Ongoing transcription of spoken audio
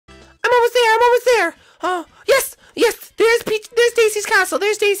was there? Oh, yes, yes, there's Daisy's castle,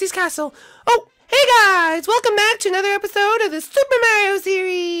 there's Daisy's castle. Oh, hey guys, welcome back to another episode of the Super Mario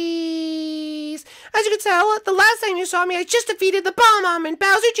series. As you can tell, the last time you saw me, I just defeated the Bomb and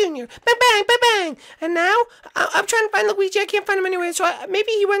Bowser Jr. Bang, bang, bang, bang. And now, I'm trying to find Luigi. I can't find him anywhere, so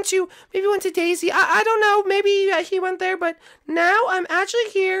maybe he went to Daisy. I don't know, maybe he went there, but now I'm actually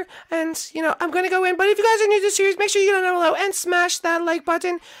here, and, I'm going to go in. But if you guys are new to the series, make sure you go down below and smash that like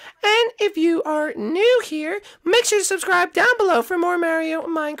button. And if you are new here, make sure to subscribe down below for more Mario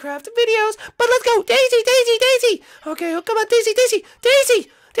Minecraft videos. But let's go. Daisy, Daisy, Daisy. Okay, oh, come on, Daisy, Daisy, Daisy,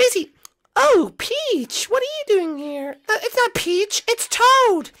 Daisy. Oh, Peach, what are you doing here? It's not Peach, it's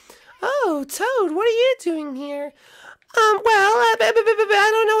Toad. Oh, Toad, what are you doing here? Well, I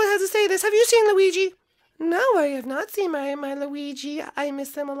don't know how to say this. Have you seen Luigi? No, I have not seen my Luigi. I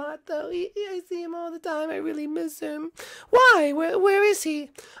miss him a lot, though. I see him all the time. I really miss him. Why? Where is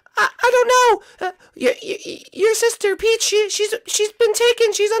he? I don't know. Your sister, Peach, she's been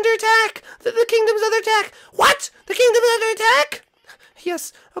taken. She's under attack. The kingdom's under attack. What? The kingdom's under attack?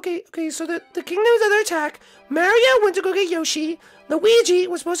 Yes. Okay, so the kingdom's under attack. Mario went to go get Yoshi. Luigi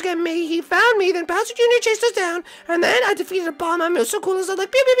was supposed to get me. He found me. Then Bowser Jr. chased us down. And then I defeated a bomb. It was so cool. It was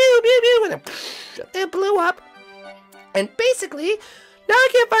like, pew, pew, pew, pew, pew. And then it blew up. And basically, now I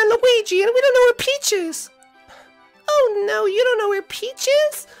can't find Luigi. And we don't know where Peach is. Oh, no. You don't know where Peach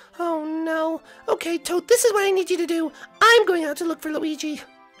is? Oh, no. Okay, Toad, this is what I need you to do. I'm going out to look for Luigi.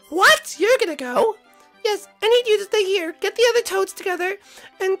 What? You're going to go? Yes, I need you to stay here, get the other Toads together,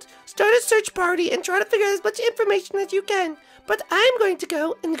 and start a search party and try to figure out as much information as you can. But I'm going to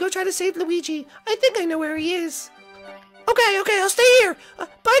go and go try to save Luigi. I think I know where he is. Okay, I'll stay here.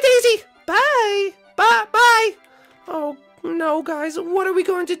 Bye, Daisy. Bye. Bye. Oh, no, guys, what are we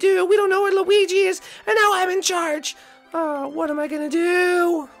going to do? We don't know where Luigi is, and now I'm in charge. What am I going to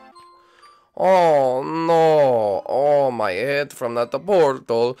do? Oh, no. Oh, my head from that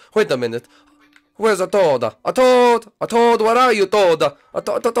portal. Wait a minute. Where's a Toad? A Toad! A Toad, where are you, Toad? A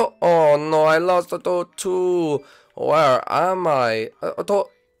Toad. Oh no, I lost a Toad too. Where am I? A Toad.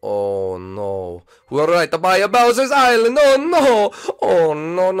 Oh no. We're right by Bowser's Island. Oh no. Oh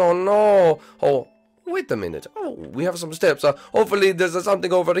no. Oh, wait a minute. Oh, we have some steps. Hopefully there's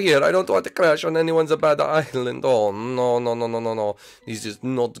something over here. I don't want to crash on anyone's bad island. Oh no. This is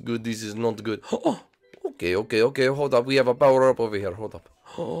not good. Oh, okay. Hold up. We have a power up over here. Hold up.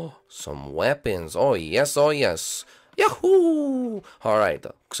 Oh, some weapons. Oh, yes. Yahoo! Alright,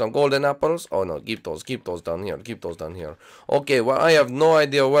 some golden apples. Oh, no, keep those down here. Okay, well, I have no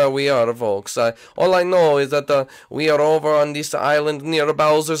idea where we are, folks. All I know is that we are over on this island near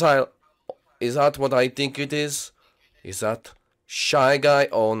Bowser's Island. Is that what I think it is? Is that Shy Guy?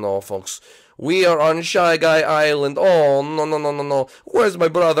 Oh, no, folks. We are on Shy Guy Island. Oh, no. Where's my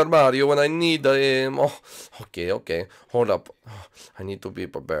brother Mario when I need him? Oh, okay. Hold up. I need to be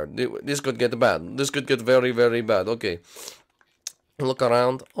prepared. This could get bad. This could get very, very bad. Okay. Look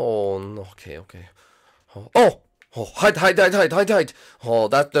around. Oh, no. Okay. Oh, hide. Oh,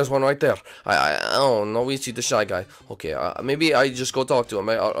 there's one right there. Oh, no, we see the Shy Guy. Okay, maybe I just go talk to him.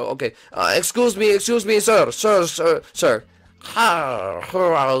 Okay. Excuse me, sir.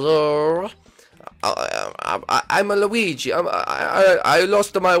 Hello. I'm a Luigi. I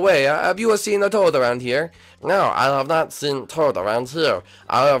lost my way. Have you seen a Toad around here? No, I have not seen Toad around here.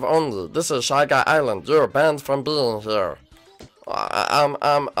 I have only. This is Shy Guy Island. You're banned from being here.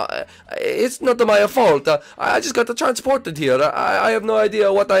 It's not my fault. I just got transported here. I have no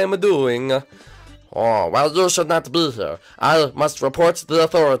idea what I am doing. Oh, well, you should not be here. I must report to the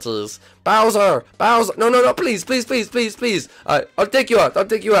authorities. Bowser! No, please. I'll take you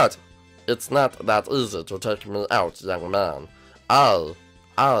out. It's not that easy to take me out, young man. I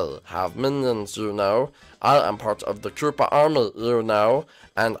have minions, you know. I am part of the Koopa army, you know.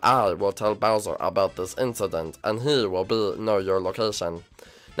 And I will tell Bowser about this incident, and he will know your location.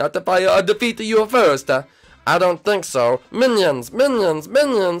 Not if I defeat you first. I don't think so. Minions!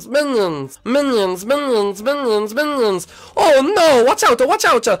 Oh no! Watch out!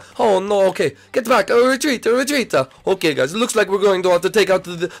 Oh no, okay. Get back! Retreat! Okay, guys, it looks like we're going to have to take out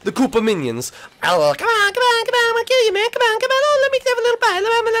the Koopa minions. Oh, come on! I'm gonna kill you, man! Come on! Oh, let me have a little bite!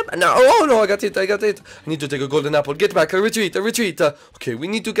 No! Oh no, I got it! I need to take a golden apple. Get back! Retreat! Okay, we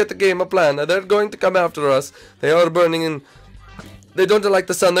need to get the game a plan. They're going to come after us. They are burning in. They don't like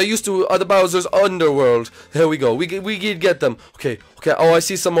the sun. They're used to the Bowser's underworld. Here we go. We get them. Okay. Oh, I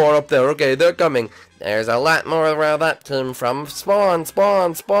see some more up there. Okay, they're coming. There's a lot more where that came from. Spawn.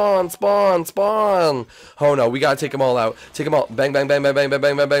 Oh no, we gotta take them all out. Take them all. Bang.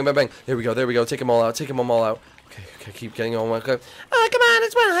 Here we go. Take them all out. Okay, keep getting on. Okay. Oh, come on, I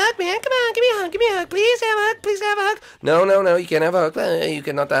just want a hug, man. Come on, give me a hug, give me a hug. Please have a hug, please have a hug. No, no, no, you can't have a hug. You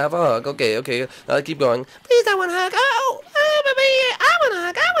cannot have a hug. Okay, okay. Keep going. Please, I want a hug. Baby, I want a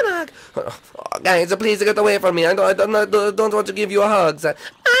hug, I want a hug. Oh, guys, please get away from me. I don't want to give you a hug. I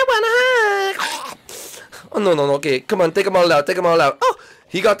want a hug. Oh, no, no, no. Okay, come on, take them all out. Take them all out. Oh,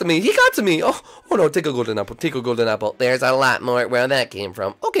 he got to me. He got to me. Oh, no, take a golden apple. Take a golden apple. There's a lot more where that came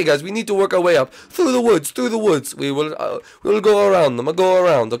from. Okay, guys, we need to work our way up through the woods. Through the woods. We'll go around them. I'll go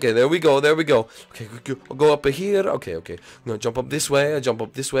around. Okay, there we go. There we go. Okay, I'll go up here. Okay, okay. I'm gonna jump up this way. I jump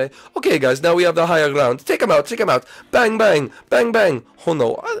up this way. Okay, guys, now we have the higher ground. Take them out. Take them out. Bang, bang, bang, bang. Oh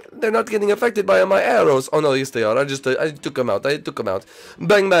no, they're not getting affected by my arrows. Oh no, yes they are. I took them out. I took them out.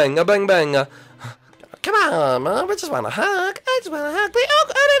 Bang, bang, bang, bang. Come on, Mom. I just want a hug. I just want a hug. Please. Oh,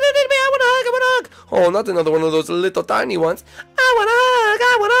 I want a hug. I want a hug. Oh, not another one of those little tiny ones. I want a hug.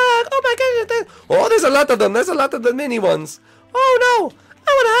 I want a hug. Oh my goodness. Oh, there's a lot of them. There's a lot of the mini ones. Oh no.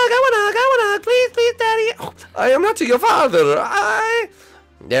 I want a hug. I want a hug. I want a hug. Please, please, Daddy. Oh, I am not your father.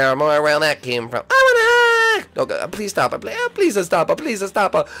 There are more where that came from. I want a hug. Okay, please stop. Please stop. Please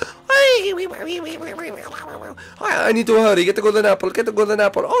stop. I need to hurry. Get the golden apple. Get the golden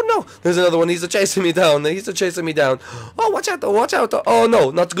apple. Oh no, there's another one. He's chasing me down. He's chasing me down. Oh, watch out. Watch out. Oh no,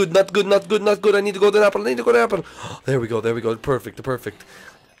 not good. Not good. Not good. Not good. I need the golden apple. I need the golden apple. Oh, there we go. There we go. Perfect. Perfect.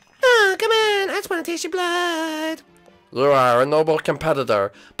 Oh, come on. I just want to taste your blood. You are a noble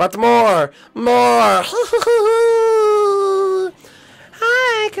competitor, but more.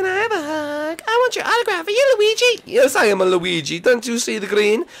 Hi, can I have a hug? I want your autograph. Are you Luigi? Yes, I am a Luigi. Don't you see the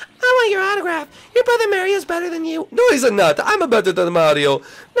green? I want your autograph. Your brother Mario's better than you. No, he's not. I'm better than Mario.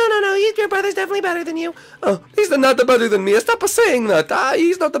 No. Your brother's definitely better than you. Oh, he's not better than me. Stop saying that.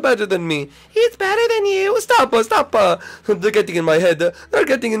 He's not better than me. He's better than you. Stop. They're getting in my head. They're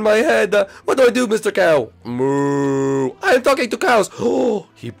getting in my head. What do I do, Mr. Cow? Moo. I'm talking to cows. Oh,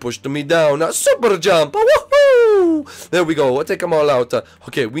 he pushed me down. Super jump. Woohoo! There we go. I'll take them all out.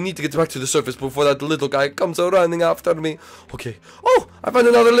 Okay, we need to get back to the surface before that little guy comes running after me. Okay. Oh, I found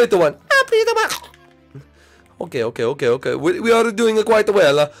another little one. Please don't. Okay. We are doing quite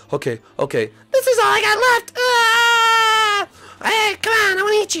well. Okay. This is all I got left. Hey, come on. I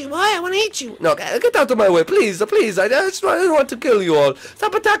want to eat you, boy. I want to eat you. No, get out of my way, please. I just want to kill you all.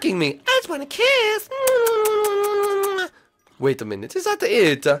 Stop attacking me. I just want to kiss. Wait a minute. Is that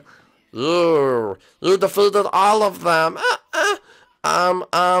it? You defeated all of them.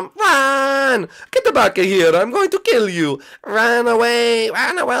 Run! Get back here, I'm going to kill you! Run away,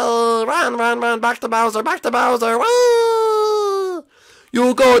 run, back to Bowser, woo!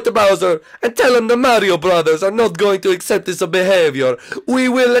 You go to Bowser and tell him the Mario Brothers are not going to accept this behavior. We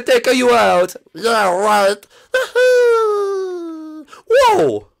will take you out. Yeah, right.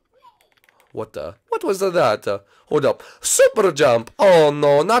 Whoa! What was that? Hold up. Super jump. Oh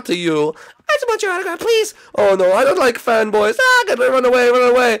no, not you. I just want your autograph, please. Oh no, I don't like fanboys. Run away.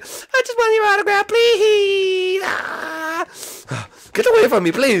 I just want your autograph, please. Get away from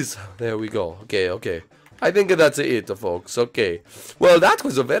me, please. There we go. Okay. I think that's it, folks. Okay. Well, that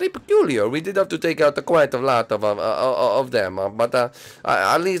was very peculiar. We did have to take out quite a lot of them, but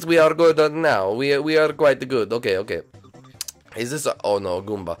at least we are good now. We are quite good. Okay. Is this oh no,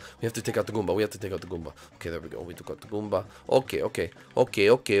 Goomba. We have to take out the Goomba. Okay, there we go. We took out the Goomba. Okay.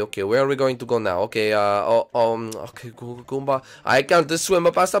 Where are we going to go now? Okay, okay, Goomba. I can't swim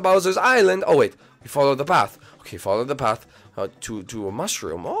past the Bowser's Island. Oh, wait. We follow the path. Okay, follow the path to a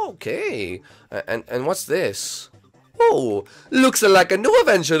mushroom. Okay. And what's this? Oh, looks like a new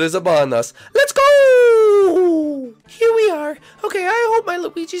adventure is upon us. Let's go! Here we are. Okay, I hope my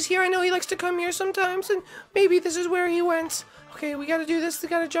Luigi's here. I know he likes to come here sometimes, and maybe this is where he went. Okay, we gotta do this. We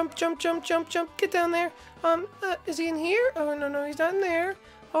gotta jump. Get down there. Is he in here? Oh, no, he's not in there.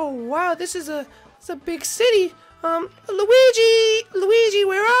 Oh, wow, this is a big city. Luigi,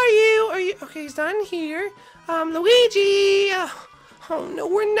 where are you? Okay, he's not in here. Luigi. Oh, no,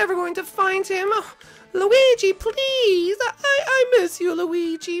 we're never going to find him. Oh, Luigi, please. I miss you,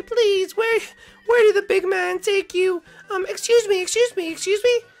 Luigi. Please, where did the big man take you? Excuse me.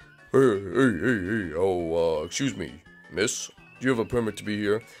 Hey. Oh, excuse me, miss. Do you have a permit to be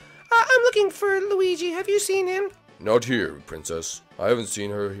here? I'm looking for Luigi. Have you seen him? Not here, princess. I haven't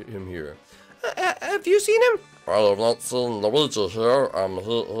seen him here. Have you seen him? I have not seen Luigi here. He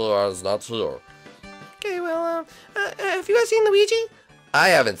is not here. Okay, well, have you guys seen Luigi? I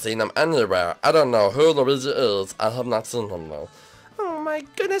haven't seen him anywhere. I don't know who Luigi is. I have not seen him though. Oh my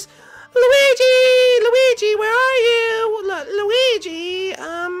goodness. Luigi, where are you? Luigi,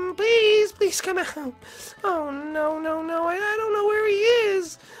 please come out. Oh, no, I don't know where he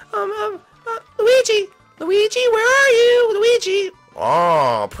is. Luigi, where are you? Luigi!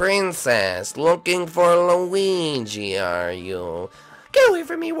 Oh, princess, looking for Luigi, are you? Get away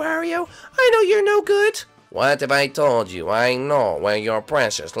from me, Wario. I know you're no good. What if I told you I know where your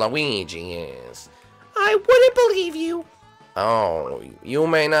precious Luigi is? I wouldn't believe you. Oh, you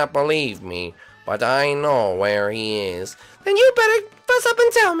may not believe me, but I know where he is. Then you better fess up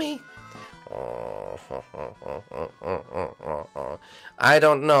and tell me. I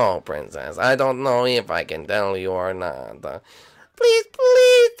don't know, princess. I don't know if I can tell you or not. Please,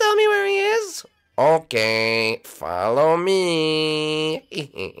 please tell me where he is. Okay, follow me.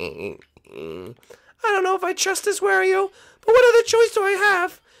 I don't know if I trust this Wario, but what other choice do I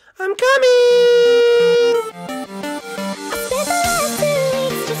have? I'm coming!